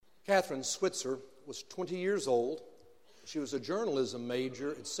Catherine Switzer was 20 years old. She was a journalism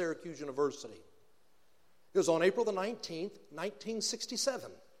major at Syracuse University. It was on April the 19th, 1967,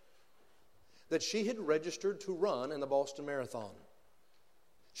 that she had registered to run in the Boston Marathon.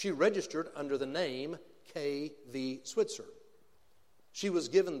 She registered under the name K.V. Switzer. She was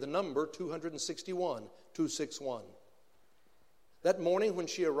given the number 261. That morning when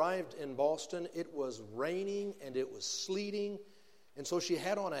she arrived in Boston, it was raining and it was sleeting, and so she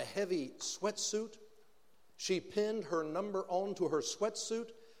had on a heavy sweatsuit. She pinned her number onto her sweatsuit.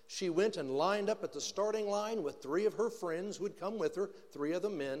 She went and lined up at the starting line with three of her friends who had come with her, three of the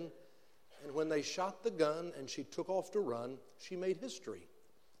men. And when they shot the gun and she took off to run, she made history.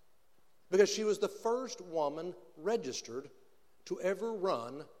 Because she was the first woman registered to ever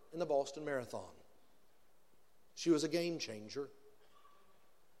run in the Boston Marathon. She was a game changer.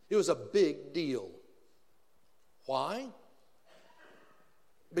 It was a big deal. Why?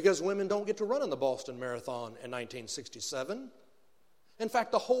 Because women don't get to run in the Boston Marathon in 1967. In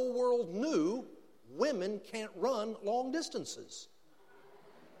fact, the whole world knew women can't run long distances.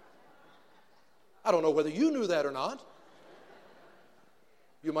 I don't know whether you knew that or not.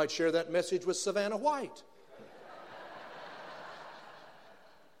 You might share that message with Savannah White.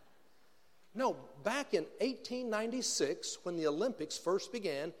 No, back in 1896, when the Olympics first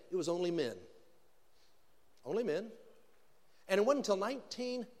began, it was only men. Only men. And it wasn't until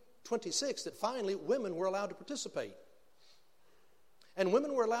 1926 that finally women were allowed to participate. And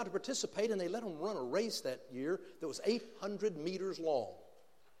women were allowed to participate, and they let them run a race that year that was 800 meters long.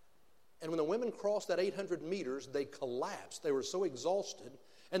 And when the women crossed that 800 meters, they collapsed. They were so exhausted.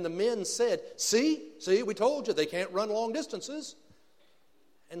 And the men said, see, we told you they can't run long distances.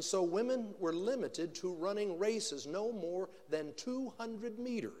 And so women were limited to running races no more than 200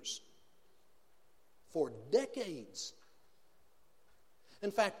 meters for decades. In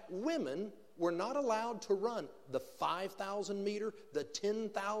fact, women were not allowed to run the 5,000 meter, the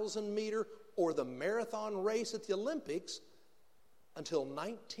 10,000 meter, or the marathon race at the Olympics until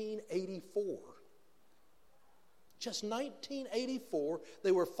 1984. Just 1984,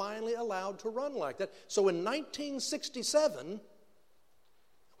 they were finally allowed to run like that. So in 1967,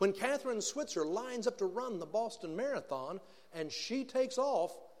 when Catherine Switzer lines up to run the Boston Marathon and she takes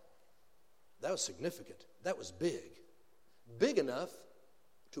off, that was significant. That was big. Big enough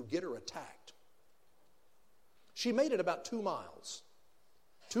to get her attacked. She made it about 2 miles.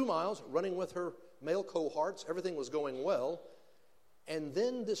 2 miles running with her male cohorts. Everything was going well. And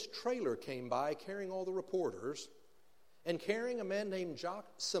then this trailer came by carrying all the reporters and carrying a man named Jock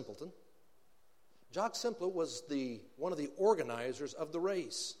Simpleton. Jock Simpleton was one of the organizers of the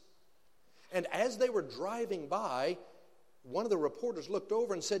race. And as they were driving by, one of the reporters looked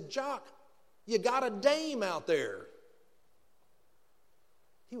over and said, "Jock, you got a dame out there."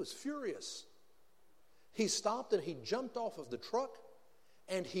 He was furious. He stopped and he jumped off of the truck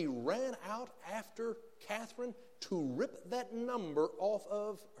and he ran out after Catherine to rip that number off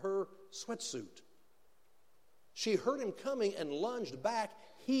of her sweatsuit. She heard him coming and lunged back.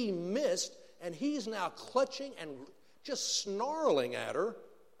 He missed, and he's now clutching and just snarling at her.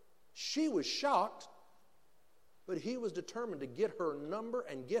 She was shocked, but he was determined to get her number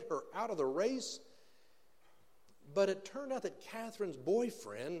and get her out of the race. But it turned out that Catherine's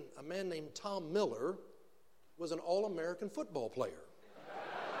boyfriend, a man named Tom Miller, was an All-American football player.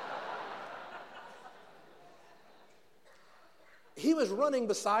 He was running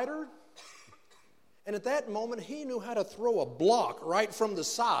beside her, and at that moment, he knew how to throw a block right from the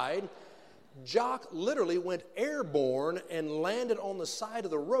side. Jock literally went airborne and landed on the side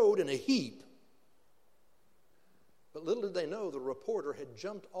of the road in a heap. But little did they know, the reporter had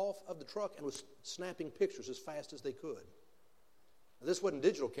jumped off of the truck and was snapping pictures as fast as they could. Now, this wasn't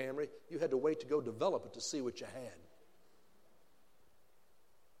digital camera. You had to wait to go develop it to see what you had.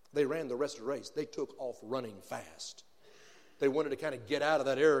 They ran the rest of the race. They took off running fast. They wanted to kind of get out of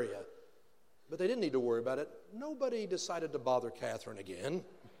that area. But they didn't need to worry about it. Nobody decided to bother Catherine again.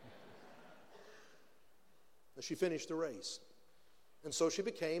 She finished the race. And so she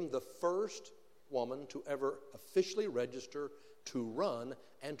became the first woman to ever officially register to run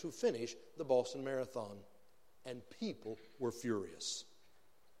and to finish the Boston Marathon. And people were furious.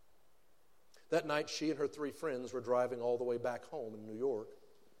 That night, she and her three friends were driving all the way back home in New York.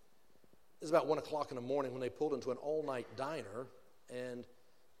 It was about 1 o'clock in the morning when they pulled into an all-night diner. And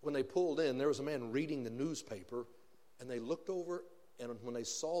when they pulled in, there was a man reading the newspaper. And they looked over, and when they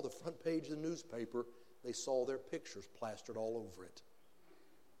saw the front page of the newspaper, they saw their pictures plastered all over it.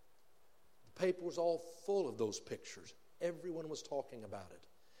 The paper was all full of those pictures. Everyone was talking about it.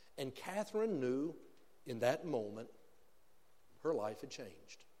 And Catherine knew in that moment her life had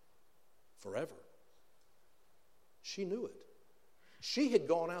changed. forever. She knew it. She had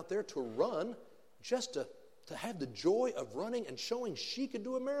gone out there to run just to have the joy of running and showing she could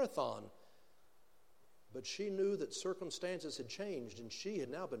do a marathon. But she knew that circumstances had changed, and she had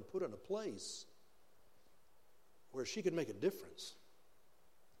now been put in a place where she could make a difference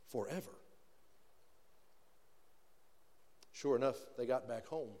forever. Sure enough, they got back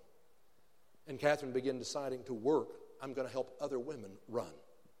home, and Catherine began deciding to work. I'm going to help other women run.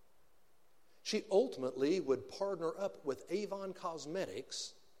 She ultimately would partner up with Avon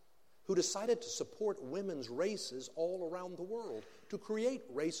Cosmetics, who decided to support women's races all around the world, to create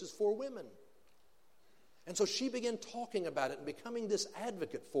races for women. And so she began talking about it and becoming this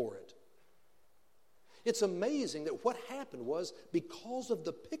advocate for it. It's amazing that what happened was, because of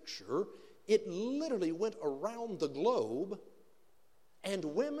the picture, it literally went around the globe, and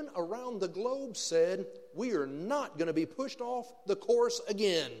women around the globe said, we are not going to be pushed off the course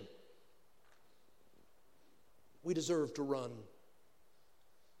again. We deserve to run.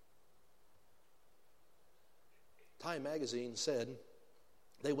 Time magazine said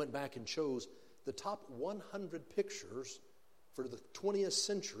they went back and chose the top 100 pictures for the 20th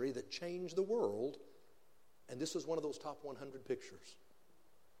century that changed the world, and this was one of those top 100 pictures.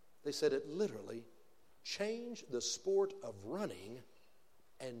 They said it literally changed the sport of running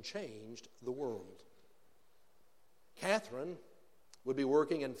and changed the world. Catherine would be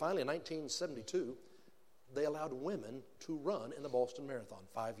working, and finally in 1972, they allowed women to run in the Boston Marathon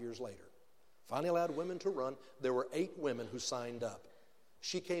 5 years later. Finally allowed women to run. There were 8 women who signed up.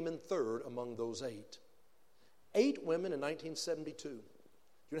 She came in third among those 8. 8 women in 1972. Do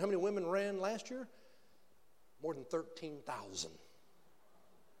you know how many women ran last year? More than 13,000.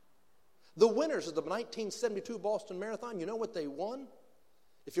 The winners of the 1972 Boston Marathon, you know what they won?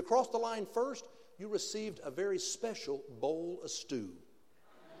 If you crossed the line first, you received a very special bowl of stew.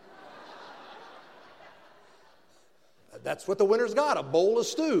 That's what the winners got, a bowl of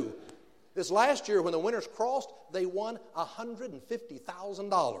stew. This last year, when the winners crossed, they won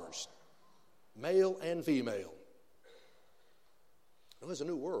 $150,000, male and female. It was a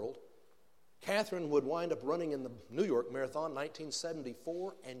new world. Catherine would wind up running in the New York Marathon in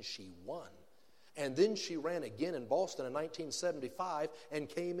 1974, and she won. And then she ran again in Boston in 1975 and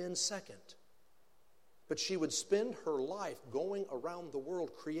came in second. But she would spend her life going around the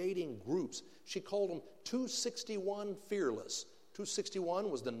world creating groups. She called them 261 Fearless. 261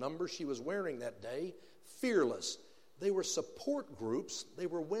 was the number she was wearing that day. Fearless. They were support groups. They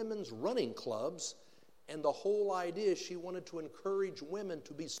were women's running clubs. And the whole idea, she wanted to encourage women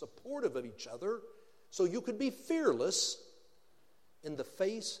to be supportive of each other so you could be fearless in the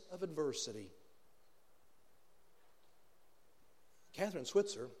face of adversity. Catherine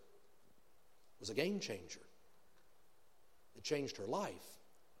Switzer was a game changer. It changed her life,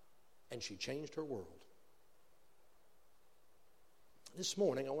 and she changed her world. This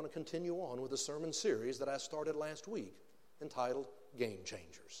morning, I want to continue on with a sermon series that I started last week entitled Game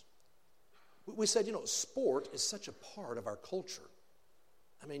Changers. We said, sport is such a part of our culture.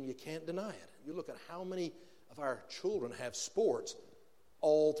 I mean, you can't deny it. You look at how many of our children have sports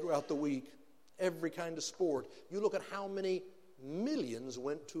all throughout the week, every kind of sport. You look at how many millions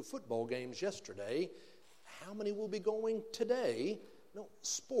went to football games yesterday. How many will be going today? No,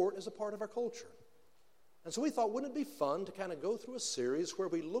 sport is a part of our culture. And so we thought, wouldn't it be fun to kind of go through a series where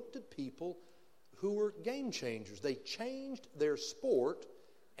we looked at people who were game changers. They changed their sport,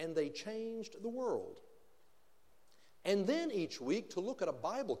 and they changed the world. And then each week to look at a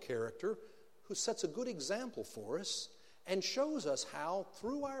Bible character who sets a good example for us and shows us how,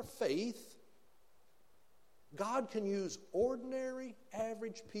 through our faith, God can use ordinary,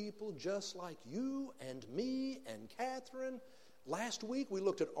 average people just like you and me and Catherine. Last week we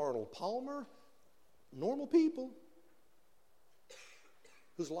looked at Arnold Palmer, normal people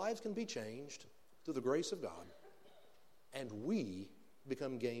whose lives can be changed through the grace of God, and we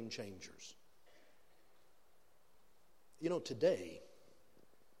become game changers. Today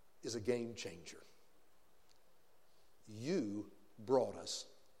is a game changer. You brought us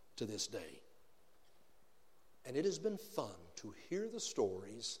to this day. And it has been fun to hear the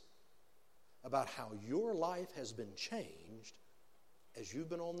stories about how your life has been changed as you've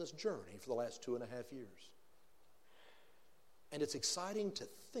been on this journey for the last 2.5 years. And it's exciting to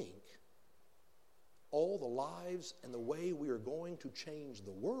think all the lives and the way we are going to change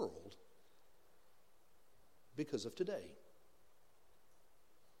the world because of today.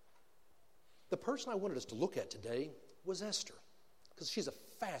 The person I wanted us to look at today was Esther, because she's a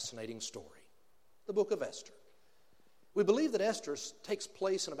fascinating story, the book of Esther. We believe that Esther takes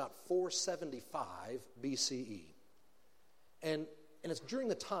place in about 475 BCE. And it's during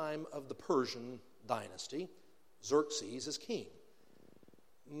the time of the Persian dynasty. Xerxes is king.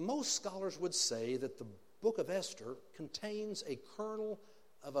 Most scholars would say that the book of Esther contains a kernel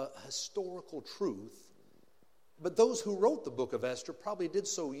of a historical truth, but those who wrote the book of Esther probably did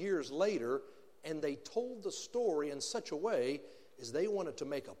so years later, and they told the story in such a way as they wanted to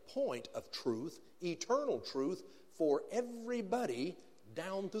make a point of truth, eternal truth, for everybody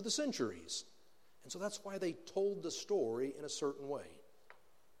down through the centuries. And so that's why they told the story in a certain way.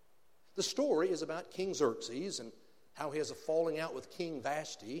 The story is about King Xerxes and how he has a falling out with King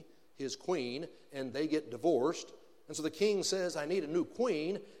Vashti, his queen, and they get divorced. And so the king says, I need a new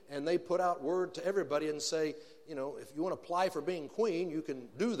queen, and they put out word to everybody and say, if you want to apply for being queen, you can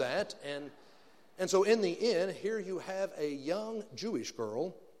do that. And so in the end, here you have a young Jewish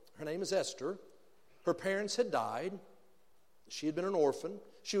girl. Her name is Esther. Her parents had died. She had been an orphan.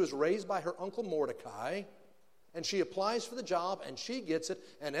 She was raised by her uncle Mordecai. And she applies for the job, and she gets it,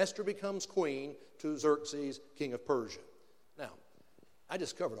 and Esther becomes queen to Xerxes, king of Persia. Now, I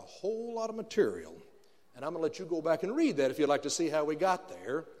just covered a whole lot of material, and I'm going to let you go back and read that if you'd like to see how we got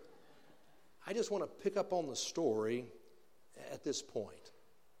there. I just want to pick up on the story at this point,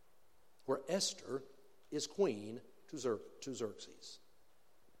 where Esther is queen to Xerxes.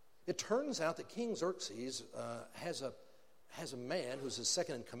 It turns out that King Xerxes has a man who's his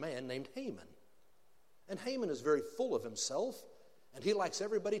second in command named Haman. And Haman is very full of himself, and he likes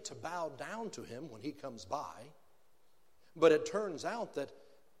everybody to bow down to him when he comes by. But it turns out that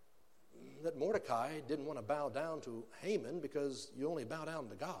Mordecai didn't want to bow down to Haman because you only bow down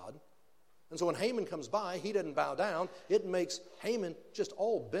to God. And so when Haman comes by, he doesn't bow down. It makes Haman just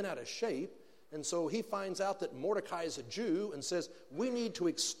all bent out of shape. And so he finds out that Mordecai is a Jew and says, we need to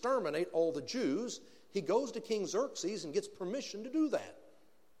exterminate all the Jews. He goes to King Xerxes and gets permission to do that.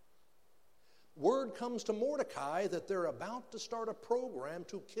 Word comes to Mordecai that they're about to start a program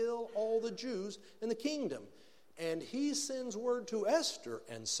to kill all the Jews in the kingdom. And he sends word to Esther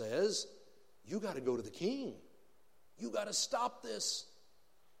and says, you got to go to the king. You got to stop this.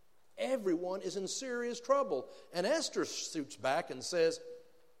 Everyone is in serious trouble. And Esther shoots back and says,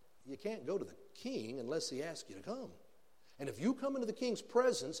 you can't go to the king unless he asks you to come. And if you come into the king's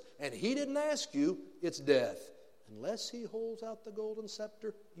presence and he didn't ask you, it's death. Unless he holds out the golden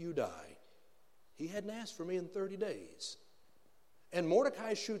scepter, you die. He hadn't asked for me in 30 days. And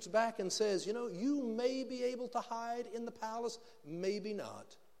Mordecai shoots back and says, you may be able to hide in the palace, maybe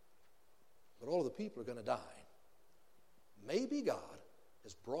not. But all of the people are going to die. Maybe God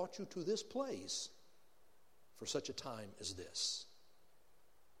has brought you to this place for such a time as this.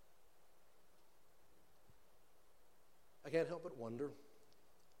 I can't help but wonder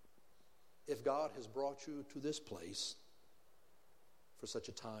if God has brought you to this place for such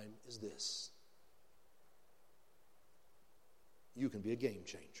a time as this. You can be a game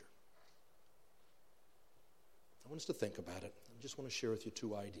changer. I want us to think about it. I just want to share with you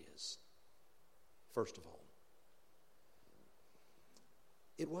two ideas. First of all,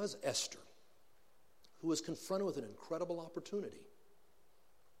 it was Esther who was confronted with an incredible opportunity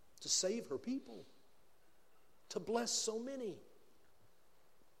to save her people, to bless so many.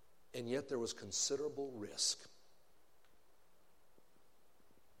 And yet there was considerable risk.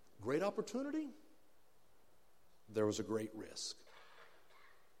 Great opportunity, there was a great risk.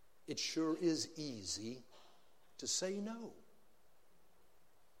 It sure is easy to say no.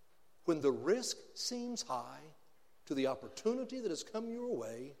 When the risk seems high to the opportunity that has come your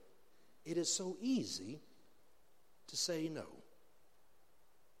way, it is so easy to say no.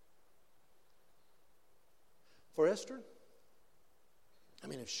 For Esther,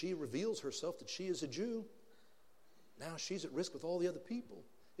 if she reveals herself that she is a Jew, now she's at risk with all the other people.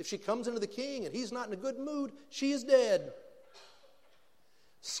 If she comes into the king and he's not in a good mood, she is dead.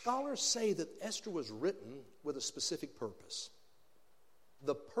 Scholars say that Esther was written with a specific purpose.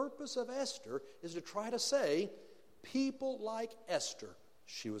 The purpose of Esther is to try to say, people like Esther,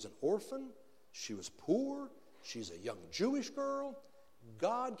 she was an orphan, she was poor, she's a young Jewish girl,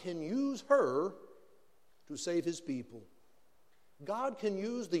 God can use her to save his people. God can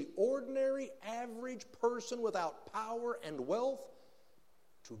use the ordinary, average person without power and wealth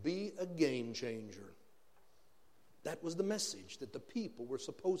to be a game changer. That was the message that the people were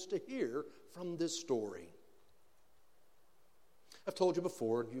supposed to hear from this story. I've told you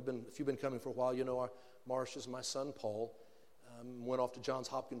before, if you've been coming for a while, Marsh is my son Paul. Went off to Johns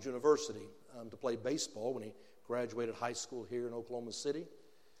Hopkins University to play baseball when he graduated high school here in Oklahoma City.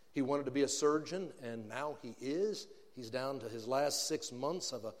 He wanted to be a surgeon, and now he is. He's down to his last 6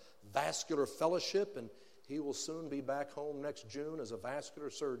 months of a vascular fellowship, and he will soon be back home next June as a vascular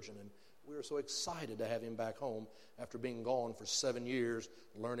surgeon. And We were so excited to have him back home after being gone for 7 years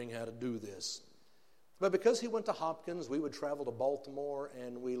learning how to do this. But because he went to Hopkins, we would travel to Baltimore,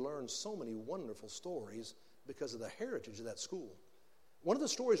 and we learned so many wonderful stories because of the heritage of that school. One of the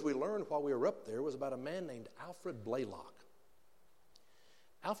stories we learned while we were up there was about a man named Alfred Blaylock.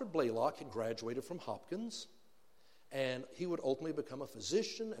 Alfred Blaylock had graduated from Hopkins, and he would ultimately become a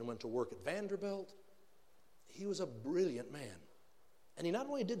physician and went to work at Vanderbilt. He was a brilliant man. And he not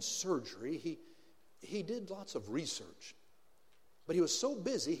only did surgery, he did lots of research. But he was so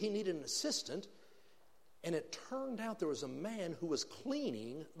busy, he needed an assistant, and it turned out there was a man who was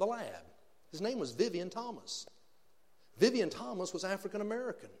cleaning the lab. His name was Vivian Thomas. Vivian Thomas was African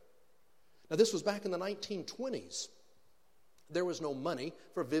American. Now, this was back in the 1920s. There was no money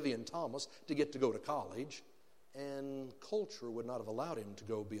for Vivian Thomas to go to college, and culture would not have allowed him to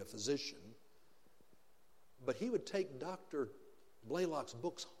go be a physician. But he would take Dr. Blaylock's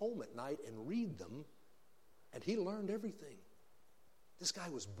books home at night and read them, and he learned everything. This guy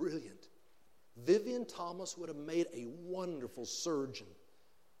was brilliant. Vivian Thomas would have made a wonderful surgeon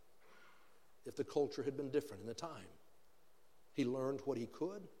if the culture had been different in the time. He learned what he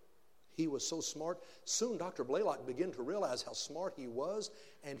could. He was so smart. Soon Dr. Blaylock began to realize how smart he was,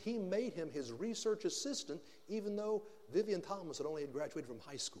 and he made him his research assistant, even though Vivian Thomas had only graduated from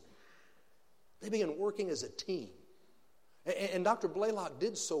high school. They began working as a team. And Dr. Blaylock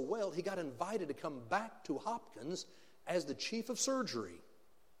did so well, he got invited to come back to Hopkins as the chief of surgery.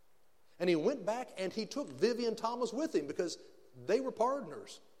 And he went back and he took Vivian Thomas with him because they were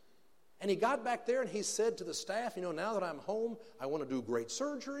partners. And he got back there and he said to the staff, now that I'm home, I want to do great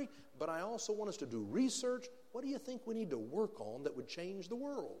surgery, but I also want us to do research. What do you think we need to work on that would change the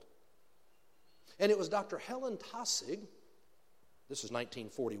world? And it was Dr. Helen Taussig. This is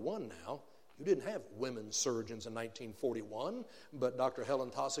 1941 now. You didn't have women surgeons in 1941, but Dr. Helen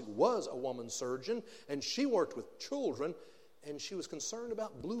Taussig was a woman surgeon, and she worked with children, and she was concerned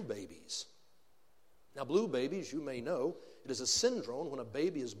about blue babies. Now, blue babies, you may know, it is a syndrome when a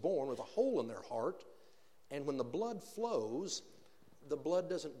baby is born with a hole in their heart, and when the blood flows, the blood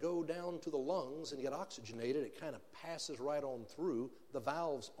doesn't go down to the lungs and get oxygenated. It kind of passes right on through. The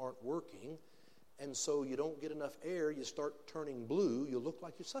valves aren't working, and so you don't get enough air. You start turning blue. You look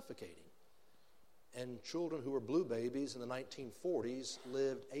like you're suffocating. And children who were blue babies in the 1940s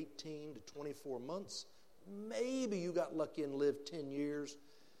lived 18 to 24 months. Maybe you got lucky and lived 10 years.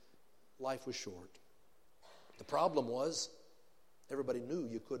 Life was short. The problem was everybody knew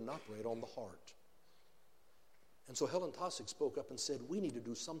you couldn't operate on the heart. And so Helen Taussig spoke up and said, we need to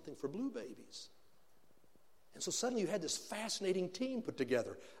do something for blue babies. And so suddenly you had this fascinating team put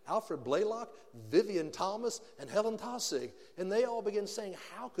together. Alfred Blaylock, Vivian Thomas, and Helen Taussig. And they all began saying,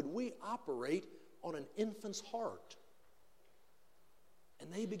 how could we operate on an infant's heart?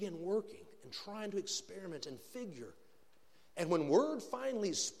 And they began working and trying to experiment and figure. And when word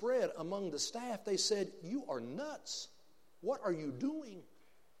finally spread among the staff, they said, you are nuts. What are you doing?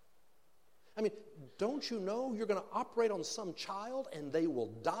 I mean, don't you know you're going to operate on some child and they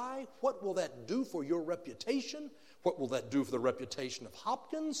will die? What will that do for your reputation? What will that do for the reputation of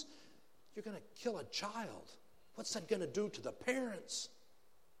Hopkins? You're going to kill a child. What's that going to do to the parents?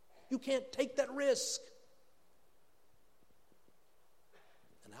 You can't take that risk.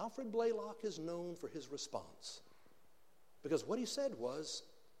 And Alfred Blaylock is known for his response. Because what he said was,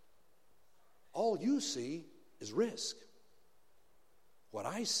 all you see is risk. What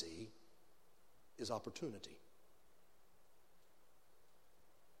I see is opportunity.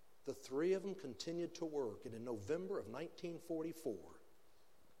 The three of them continued to work, and in November of 1944,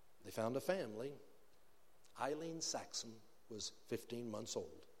 they found a family. Eileen Saxon was 15 months old.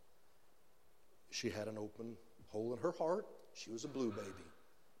 She had an open hole in her heart. She was a blue baby.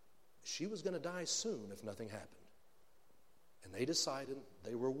 She was going to die soon if nothing happened. And they decided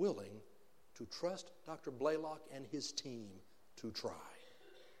they were willing to trust Dr. Blaylock and his team to try.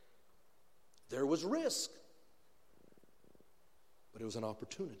 There was risk, but it was an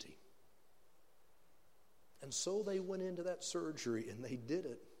opportunity. And so they went into that surgery and they did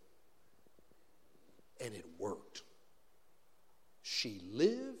it. And it worked. She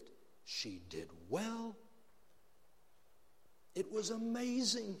lived. She did well. It was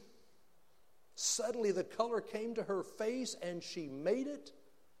amazing. Suddenly the color came to her face and she made it.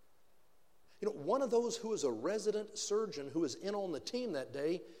 One of those who was a resident surgeon who was in on the team that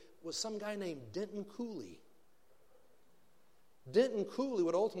day was some guy named Denton Cooley. Denton Cooley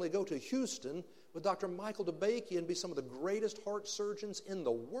would ultimately go to Houston with Dr. Michael DeBakey and be some of the greatest heart surgeons in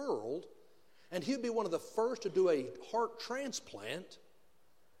the world. And he would be one of the first to do a heart transplant.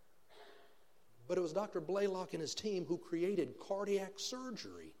 But it was Dr. Blaylock and his team who created cardiac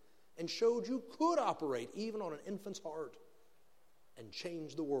surgery. and showed you could operate even on an infant's heart and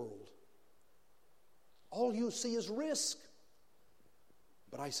change the world. All you see is risk,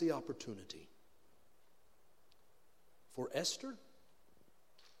 but I see opportunity. For Esther,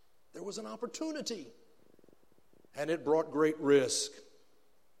 there was an opportunity, and it brought great risk.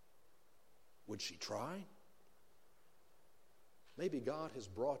 Would she try? Maybe God has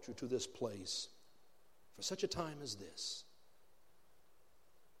brought you to this place for such a time as this.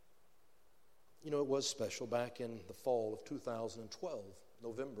 You know, it was special back in the fall of 2012,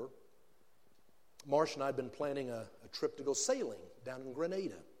 November. Marsh and I had been planning a trip to go sailing down in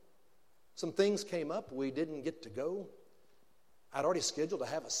Grenada. Some things came up. We didn't get to go. I'd already scheduled to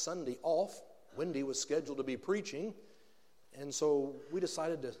have a Sunday off. Wendy was scheduled to be preaching. And so we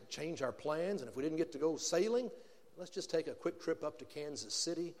decided to change our plans. And if we didn't get to go sailing, let's just take a quick trip up to Kansas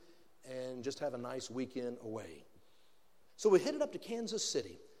City and just have a nice weekend away. So we headed up to Kansas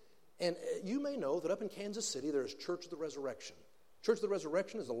City. And you may know that up in Kansas City, there's Church of the Resurrection. Church of the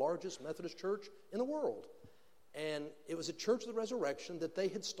Resurrection is the largest Methodist church in the world. And it was at Church of the Resurrection that they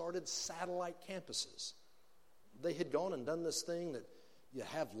had started satellite campuses. They had gone and done this thing that you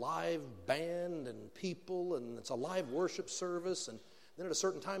have live band and people, and it's a live worship service. And then at a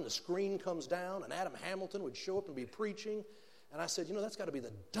certain time, the screen comes down, and Adam Hamilton would show up and be preaching. And I said, you know, that's got to be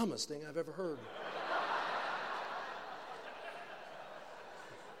the dumbest thing I've ever heard.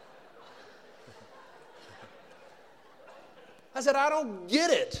 I said, I don't get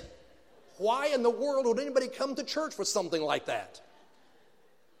it. Why in the world would anybody come to church for something like that?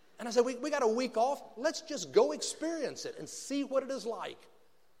 And I said, we got a week off. Let's just go experience it and see what it is like.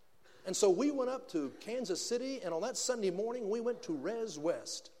 And so we went up to Kansas City, and on that Sunday morning, we went to Res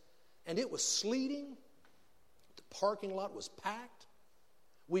West. And it was sleeting. The parking lot was packed.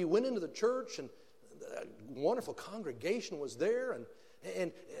 We went into the church, and a wonderful congregation was there,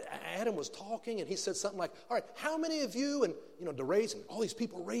 and Adam was talking, and he said something like, all right, how many of you, and to raise, and all these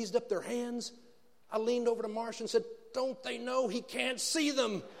people raised up their hands. I leaned over to Marsh and said, don't they know he can't see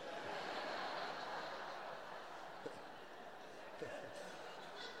them?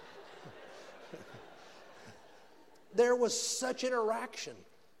 There was such interaction,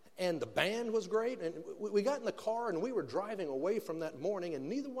 and the band was great, and we got in the car, and we were driving away from that morning, and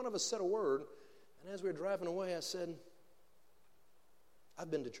neither one of us said a word, and as we were driving away, I said, I've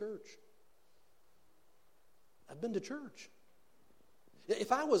been to church. I've been to church.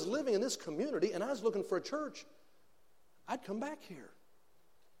 If I was living in this community and I was looking for a church, I'd come back here.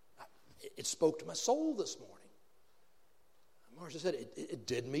 It spoke to my soul this morning. Marcia said, it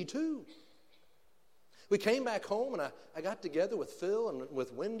did me too. We came back home, and I got together with Phil and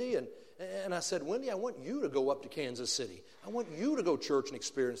with Wendy, and I said, Wendy, I want you to go up to Kansas City. I want you to go to church and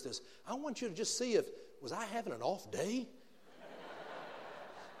experience this. I want you to just see was I having an off day?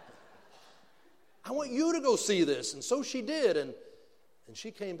 I want you to go see this. And so she did, and she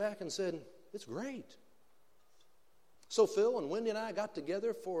came back and said, it's great. So Phil and Wendy and I got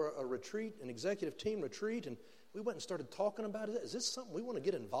together for a retreat, an executive team retreat, and we went and started talking about it. Is this something we want to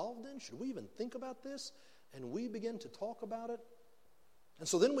get involved in? Should we even think about this? And we began to talk about it. And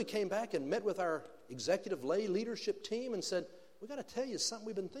so then we came back and met with our executive lay leadership team and said, we got to tell you something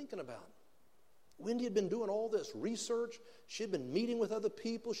we've been thinking about. Wendy had been doing all this research. She had been meeting with other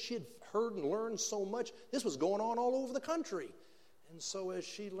people. She had heard and learned so much. This was going on all over the country. And so as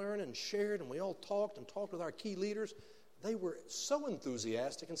she learned and shared, and we all talked with our key leaders, they were so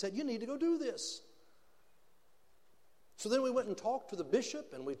enthusiastic and said, you need to go do this. So then we went and talked to the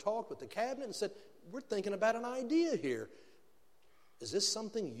bishop, and we talked with the cabinet and said, we're thinking about an idea here. Is this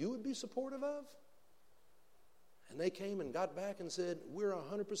something you would be supportive of? And they came and got back and said, we're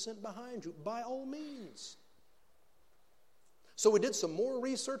 100% behind you, by all means. So we did some more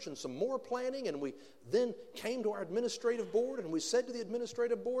research and some more planning, and we then came to our administrative board, and we said to the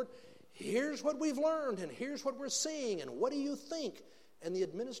administrative board, here's what we've learned, and here's what we're seeing, and what do you think? And the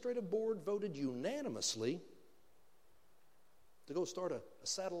administrative board voted unanimously to go start a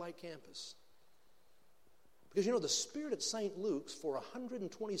satellite campus. Because the spirit at St. Luke's for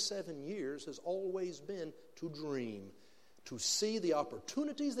 127 years has always been to dream, to see the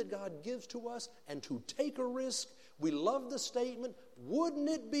opportunities that God gives to us and to take a risk. We love the statement, wouldn't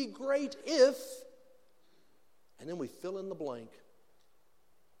it be great if, and then we fill in the blank.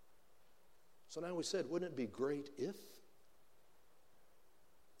 So now we said, wouldn't it be great if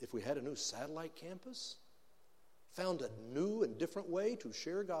we had a new satellite campus? Found a new and different way to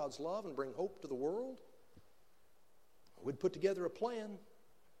share God's love and bring hope to the world? We'd put together a plan.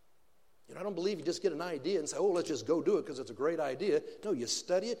 I don't believe you just get an idea and say, oh, let's just go do it because it's a great idea. No, you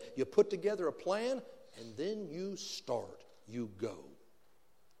study it, you put together a plan, and then you start. You go.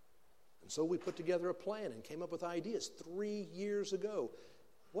 And so we put together a plan and came up with ideas 3 years ago.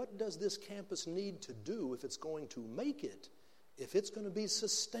 What does this campus need to do if it's going to make it, if it's going to be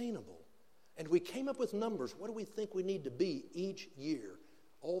sustainable? And we came up with numbers. What do we think we need to be each year,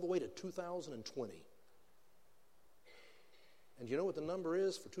 all the way to 2020? And you know what the number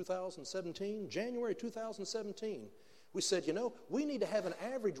is for 2017? January 2017. We said, we need to have an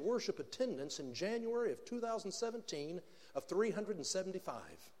average worship attendance in January of 2017 of 375.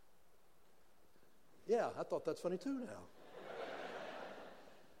 Yeah, I thought that's funny too now.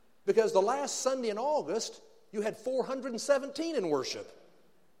 Because the last Sunday in August, you had 417 in worship.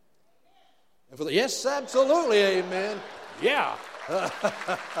 And yes, absolutely, amen. Yeah.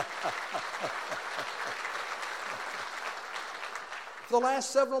 For the last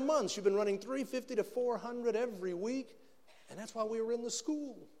several months, you've been running 350 to 400 every week, and that's why we were in the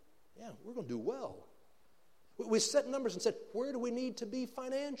school. Yeah, we're going to do well. We set numbers and said, where do we need to be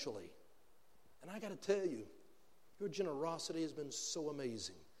financially? And I got to tell you, your generosity has been so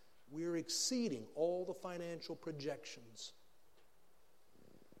amazing. We're exceeding all the financial projections.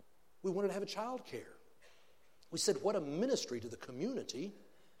 We wanted to have a child care. We said, what a ministry to the community.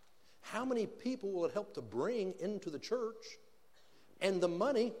 How many people will it help to bring into the church? And the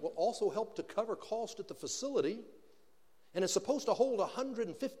money will also help to cover cost at the facility. And it's supposed to hold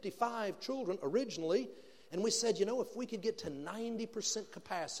 155 children originally. And we said, if we could get to 90%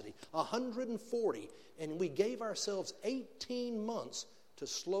 capacity, 140, and we gave ourselves 18 months to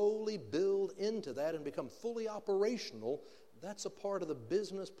slowly build into that and become fully operational, that's a part of the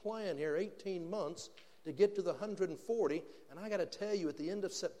business plan here, 18 months to get to the 140. And I got to tell you, at the end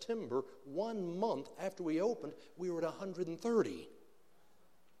of September, 1 month after we opened, we were at 130.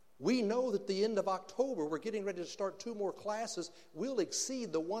 We know that the end of October, we're getting ready to start 2 more classes. We'll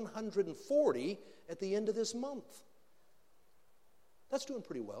exceed the 140 at the end of this month. That's doing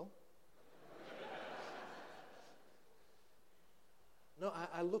pretty well. No,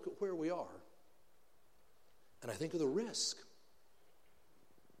 I look at where we are, and I think of the risk,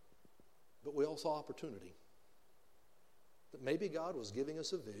 but we also opportunity. That maybe God was giving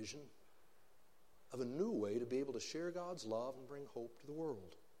us a vision of a new way to be able to share God's love and bring hope to the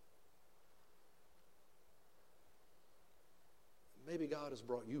world. Maybe God has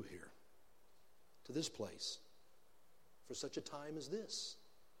brought you here, to this place, for such a time as this.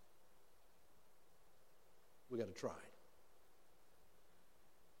 We got to try.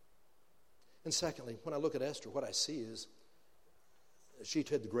 And secondly, when I look at Esther, what I see is she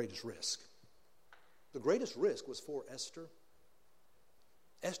took the greatest risk. The greatest risk was for Esther.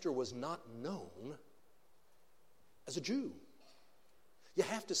 Esther was not known as a Jew. You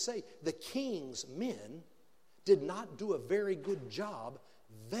have to say, the king's men did not do a very good job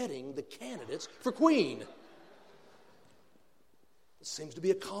vetting the candidates for queen. It seems to be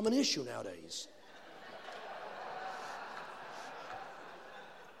a common issue nowadays.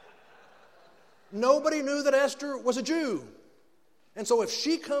 Nobody knew that Esther was a Jew. And so if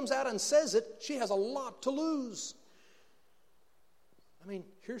she comes out and says it, she has a lot to lose. I mean,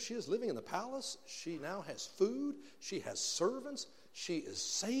 here she is living in the palace. She now has food. She has servants. She is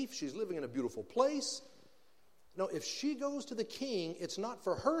safe. She's living in a beautiful place. No, if she goes to the king, it's not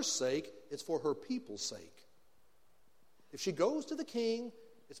for her sake, it's for her people's sake. If she goes to the king,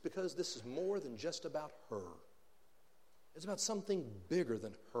 it's because this is more than just about her. It's about something bigger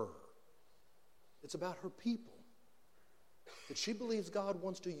than her. It's about her people. That she believes God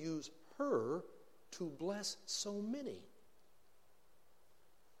wants to use her to bless so many.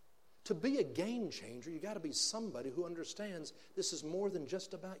 To be a game changer, you got to be somebody who understands this is more than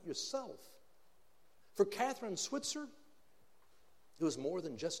just about yourself. For Catherine Switzer, it was more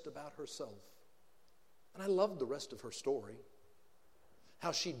than just about herself. And I loved the rest of her story.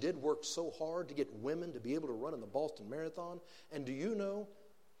 How she did work so hard to get women to be able to run in the Boston Marathon. And do you know,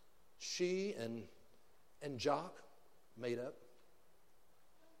 she and Jock made up.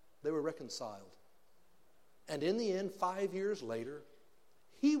 They were reconciled. And in the end, 5 years later,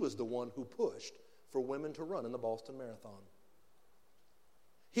 he was the one who pushed for women to run in the Boston Marathon.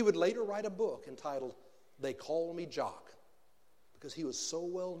 He would later write a book entitled, They Call Me Jock, because he was so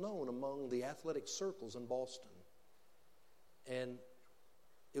well known among the athletic circles in Boston. And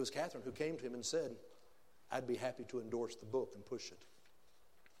it was Catherine who came to him and said, I'd be happy to endorse the book and push it.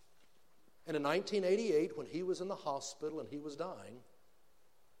 And in 1988, when he was in the hospital and he was dying,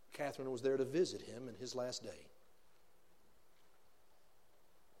 Catherine was there to visit him in his last day.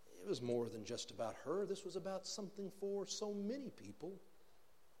 It was more than just about her. This was about something for so many people.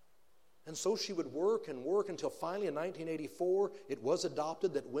 And so she would work and work until finally in 1984 it was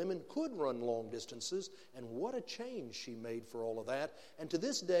adopted that women could run long distances. And what a change she made for all of that. And to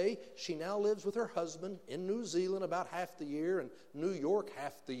this day, she now lives with her husband in New Zealand about half the year and New York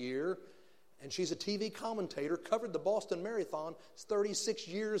half the year. And she's a TV commentator, covered the Boston Marathon 36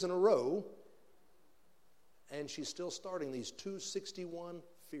 years in a row. And she's still starting these 261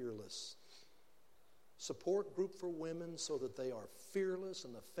 Fearless support group for women so that they are fearless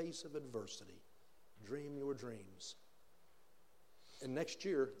in the face of adversity. Dream your dreams. And next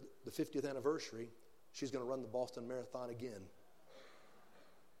year, the 50th anniversary, she's going to run the Boston Marathon again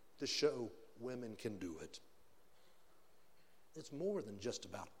to show women can do it. It's more than just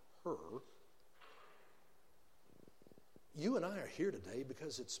about her. You and I are here today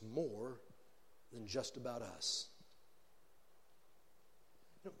because it's more than just about us.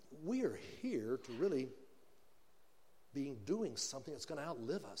 We are here to really be doing something that's going to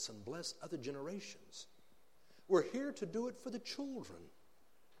outlive us and bless other generations. We're here to do it for the children,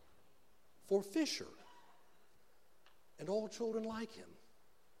 for Fisher, and all children like him.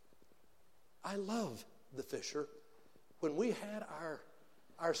 I love the Fisher. When we had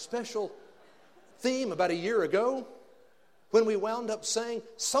our special theme about a year ago, when we wound up saying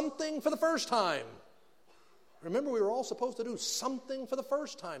something for the first time. Remember, we were all supposed to do something for the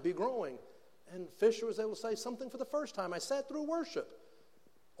first time, be growing. And Fisher was able to say something for the first time. I sat through worship.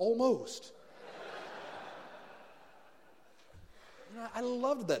 Almost. And I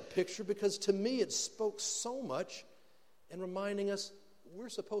loved that picture because to me it spoke so much in reminding us we're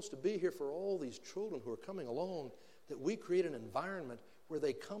supposed to be here for all these children who are coming along, that we create an environment where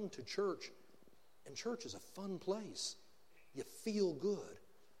they come to church. And church is a fun place. You feel good.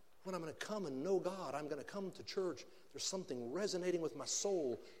 When I'm going to come and know God, I'm going to come to church. There's something resonating with my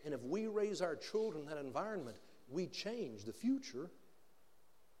soul. And if we raise our children in that environment, we change the future.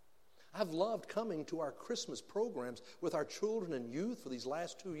 I've loved coming to our Christmas programs with our children and youth for these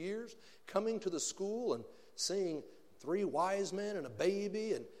last 2 years, coming to the school and seeing 3 wise men and a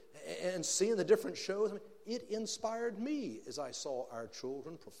baby and seeing the different shows. I mean, it inspired me as I saw our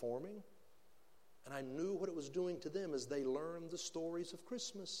children performing. And I knew what it was doing to them as they learned the stories of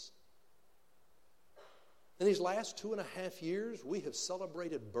Christmas. In these last 2.5 years, we have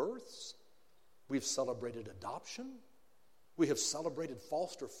celebrated births. We've celebrated adoption. We have celebrated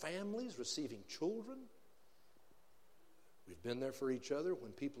foster families receiving children. We've been there for each other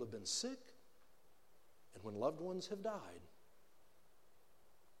when people have been sick and when loved ones have died.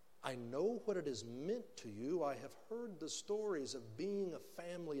 I know what it has meant to you. I have heard the stories of being a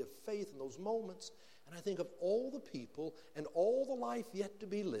family of faith in those moments, and I think of all the people and all the life yet to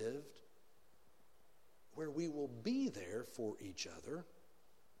be lived where we will be there for each other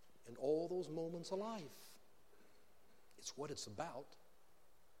in all those moments of life. It's what it's about.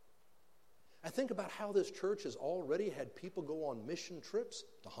 I think about how this church has already had people go on mission trips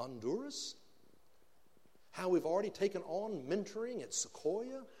to Honduras, how we've already taken on mentoring at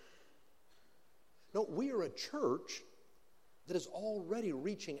Sequoia. No, we are a church that is already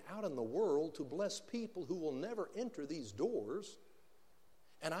reaching out in the world to bless people who will never enter these doors.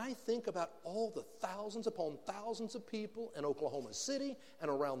 And I think about all the thousands upon thousands of people in Oklahoma City and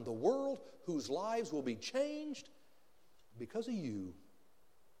around the world whose lives will be changed because of you.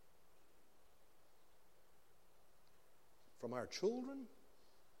 From our children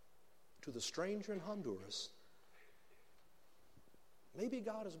to the stranger in Honduras. Maybe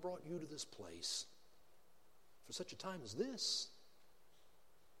God has brought you to this place for such a time as this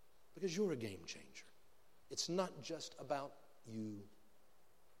because you're a game changer. It's not just about you.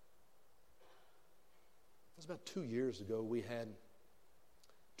 It was about 2 years ago we had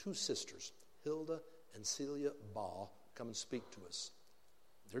 2 sisters, Hilda and Celia Baugh, come and speak to us.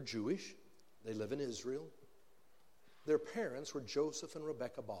 They're Jewish. They live in Israel. Their parents were Joseph and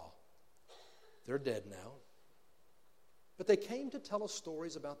Rebecca Baugh. They're dead now. But they came to tell us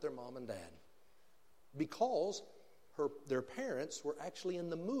stories about their mom and dad because their parents were actually in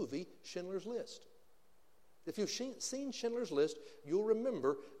the movie Schindler's List. If you've seen Schindler's List, you'll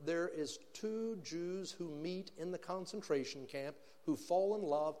remember there is 2 Jews who meet in the concentration camp who fall in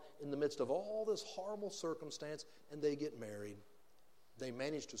love in the midst of all this horrible circumstance, and they get married. They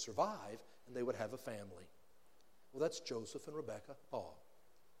manage to survive, and they would have a family. Well, that's Joseph and Rebecca Baugh.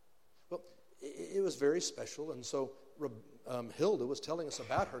 Well, it was very special, and so Hilda was telling us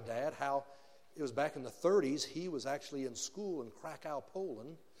about her dad, how it was back in the 30s. He was actually in school in Krakow,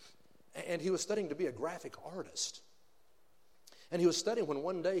 Poland, and he was studying to be a graphic artist. And he was studying when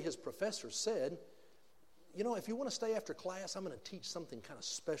one day his professor said, you know, if you want to stay after class, I'm going to teach something kind of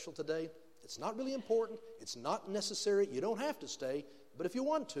special today. It's not really important. It's not necessary. You don't have to stay. But if you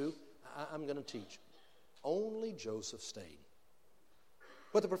want to, I'm going to teach. Only Joseph stayed.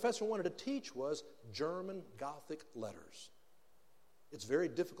 What the professor wanted to teach was German Gothic letters. It's very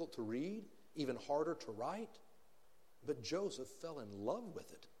difficult to read, even harder to write, but Joseph fell in love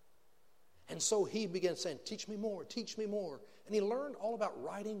with it. And so he began saying, teach me more, teach me more. And he learned all about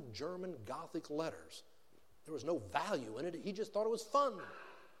writing German Gothic letters. There was no value in it. He just thought it was fun.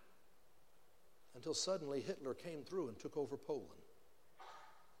 Until suddenly Hitler came through and took over Poland.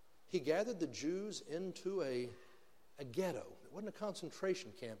 He gathered the Jews into a ghetto. It wasn't a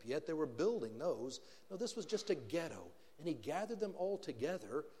concentration camp yet. They were building those. No, this was just a ghetto. And he gathered them all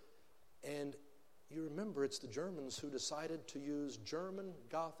together. And you remember, it's the Germans who decided to use German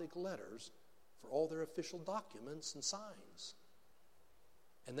Gothic letters for all their official documents and signs.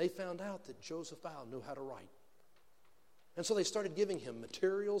 And they found out that Joseph Bowell knew how to write. And so they started giving him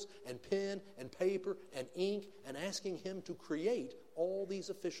materials and pen and paper and ink and asking him to create all these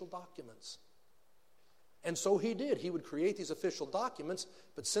official documents. And so he did. He would create these official documents,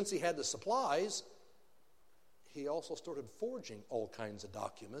 but since he had the supplies, he also started forging all kinds of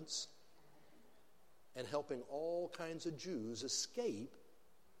documents and helping all kinds of Jews escape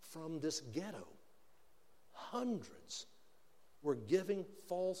from this ghetto. Hundreds were giving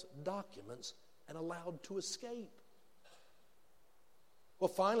false documents and allowed to escape. Well,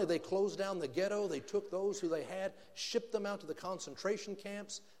 finally, they closed down the ghetto. They took those who they had, shipped them out to the concentration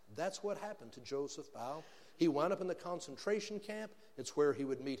camps. That's what happened to Joseph Bowell. He wound up in the concentration camp. It's where he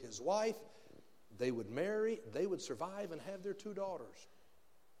would meet his wife. They would marry. They would survive and have their 2 daughters.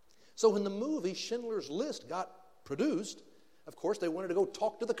 So when the movie Schindler's List got produced, of course, they wanted to go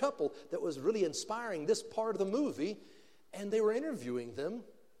talk to the couple that was really inspiring this part of the movie, and they were interviewing them,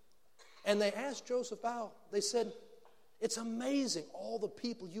 and they asked Joseph Bowell, they said, it's amazing all the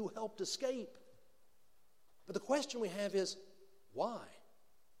people you helped escape. But the question we have is, why?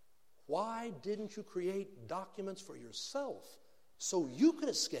 Why didn't you create documents for yourself so you could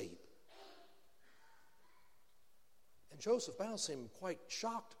escape? And Joseph Bowell seemed quite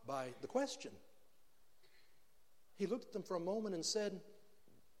shocked by the question. He looked at them for a moment and said,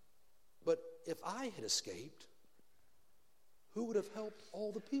 but if I had escaped, who would have helped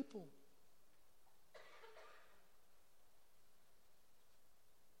all the people?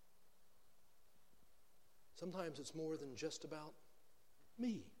 Sometimes it's more than just about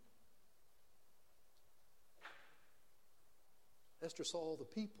me. Esther saw all the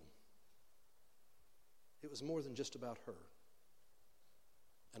people. It was more than just about her.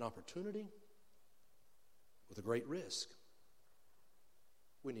 An opportunity with a great risk.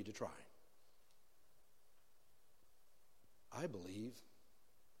 We need to try. I believe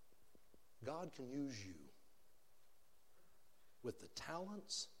God can use you with the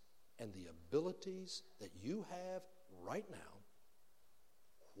talents and the abilities that you have right now,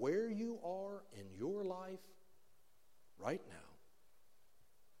 where you are in your life right now.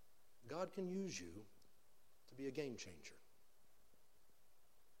 God can use you to be a game changer.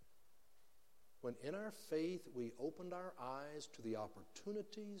 When in our faith we opened our eyes to the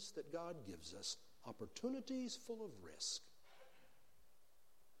opportunities that God gives us, opportunities full of risk,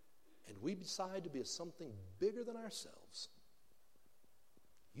 and we decide to be something bigger than ourselves,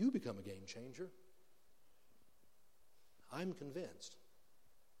 you become a game changer. I'm convinced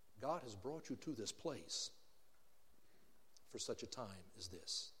God has brought you to this place for such a time as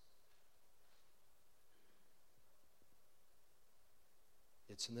this.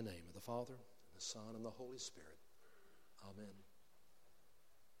 It's in the name of the Father, and the Son, and the Holy Spirit. Amen.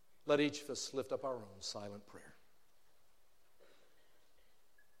 Let each of us lift up our own silent prayer.